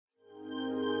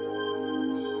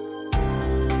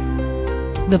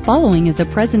The following is a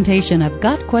presentation of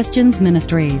Got Questions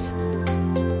Ministries.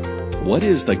 What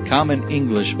is the Common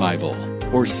English Bible,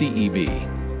 or CEB?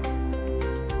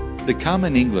 The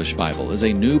Common English Bible is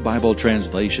a new Bible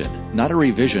translation, not a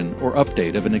revision or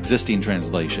update of an existing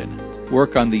translation.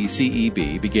 Work on the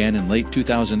CEB began in late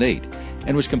 2008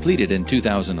 and was completed in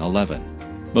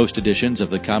 2011. Most editions of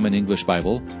the Common English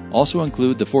Bible also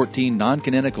include the 14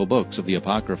 non-canonical books of the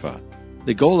Apocrypha.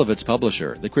 The goal of its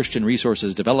publisher, the Christian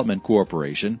Resources Development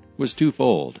Corporation, was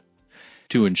twofold: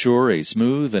 to ensure a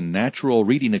smooth and natural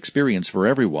reading experience for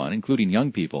everyone, including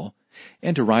young people,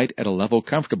 and to write at a level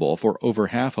comfortable for over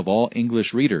half of all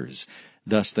English readers,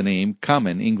 thus the name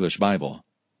Common English Bible.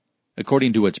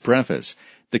 According to its preface,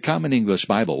 the Common English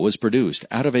Bible was produced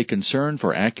out of a concern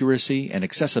for accuracy and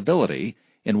accessibility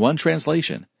in one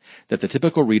translation that the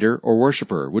typical reader or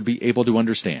worshiper would be able to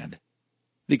understand.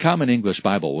 The Common English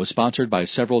Bible was sponsored by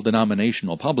several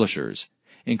denominational publishers,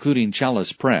 including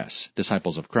Chalice Press,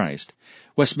 Disciples of Christ,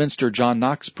 Westminster John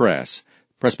Knox Press,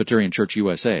 Presbyterian Church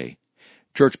USA,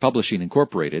 Church Publishing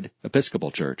Incorporated,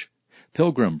 Episcopal Church,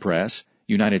 Pilgrim Press,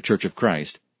 United Church of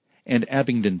Christ, and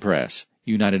Abingdon Press,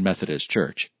 United Methodist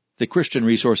Church. The Christian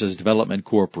Resources Development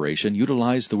Corporation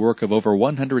utilized the work of over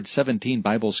 117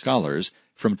 Bible scholars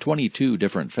from 22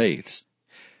 different faiths.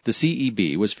 The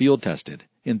CEB was field-tested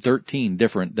in 13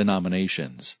 different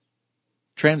denominations.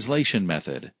 Translation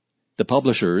method. The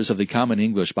publishers of the Common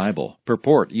English Bible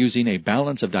purport using a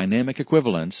balance of dynamic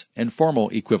equivalence and formal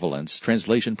equivalence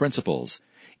translation principles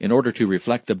in order to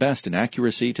reflect the best in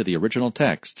accuracy to the original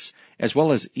texts as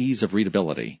well as ease of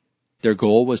readability. Their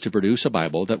goal was to produce a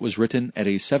Bible that was written at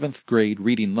a 7th grade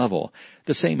reading level,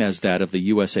 the same as that of the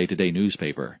USA Today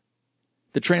newspaper.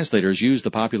 The translators used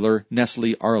the popular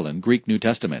Nestle Aland Greek New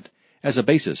Testament as a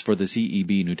basis for the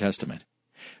CEB New Testament.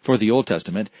 For the Old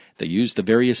Testament, they used the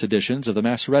various editions of the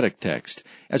Masoretic text,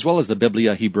 as well as the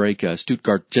Biblia Hebraica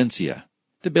Stuttgartensia,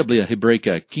 the Biblia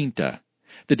Hebraica Quinta,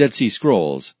 the Dead Sea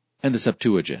Scrolls, and the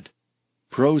Septuagint.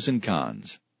 Pros and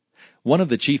cons. One of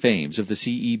the chief aims of the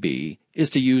CEB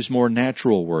is to use more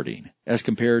natural wording as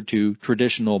compared to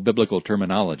traditional biblical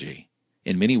terminology.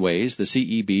 In many ways, the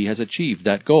CEB has achieved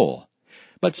that goal,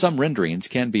 but some renderings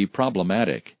can be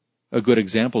problematic. A good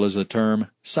example is the term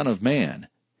Son of Man.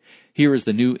 Here is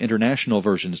the New International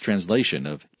Version's translation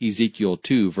of Ezekiel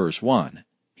 2, verse 1.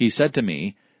 He said to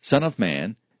me, Son of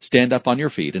man, stand up on your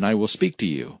feet, and I will speak to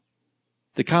you.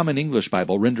 The Common English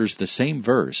Bible renders the same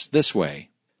verse this way.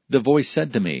 The voice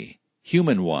said to me,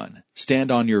 Human one,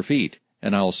 stand on your feet,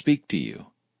 and I'll speak to you.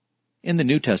 In the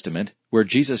New Testament, where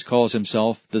Jesus calls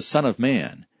himself the Son of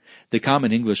Man, the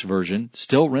Common English Version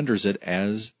still renders it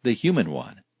as the Human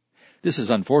One. This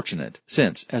is unfortunate,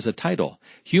 since, as a title,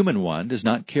 Human One does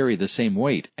not carry the same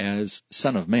weight as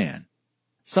Son of Man.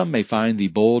 Some may find the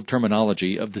bold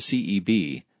terminology of the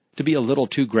CEB to be a little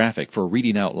too graphic for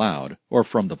reading out loud or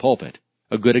from the pulpit.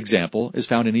 A good example is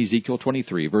found in Ezekiel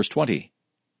 23, verse 20.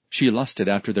 She lusted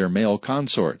after their male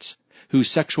consorts, whose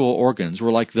sexual organs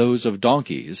were like those of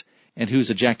donkeys, and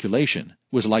whose ejaculation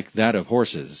was like that of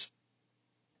horses.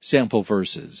 Sample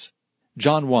verses.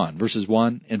 John 1, verses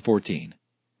 1 and 14.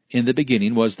 In the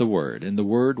beginning was the Word, and the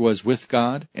Word was with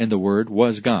God, and the Word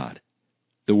was God.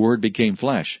 The Word became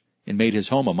flesh, and made his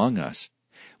home among us.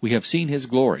 We have seen his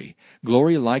glory,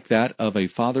 glory like that of a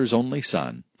Father's only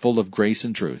Son, full of grace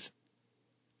and truth.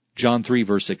 John 3,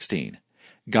 verse 16.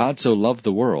 God so loved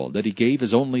the world that he gave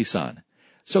his only Son,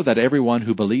 so that everyone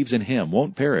who believes in him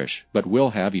won't perish, but will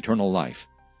have eternal life.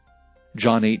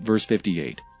 John 8, verse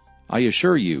 58. I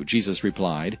assure you, Jesus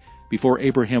replied, before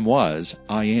Abraham was,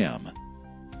 I am.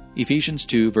 Ephesians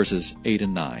 2, verses 8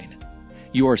 and 9.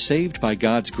 You are saved by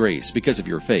God's grace because of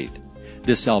your faith.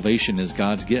 This salvation is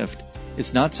God's gift.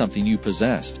 It's not something you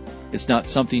possessed. It's not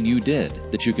something you did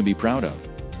that you can be proud of.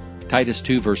 Titus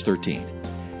 2, verse 13.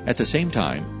 At the same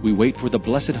time, we wait for the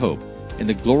blessed hope and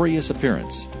the glorious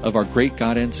appearance of our great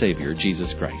God and Savior,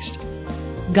 Jesus Christ.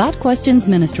 Got Questions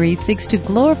Ministry seeks to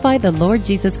glorify the Lord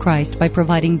Jesus Christ by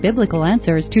providing biblical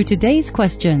answers to today's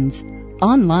questions.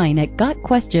 Online at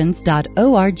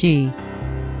gotquestions.org.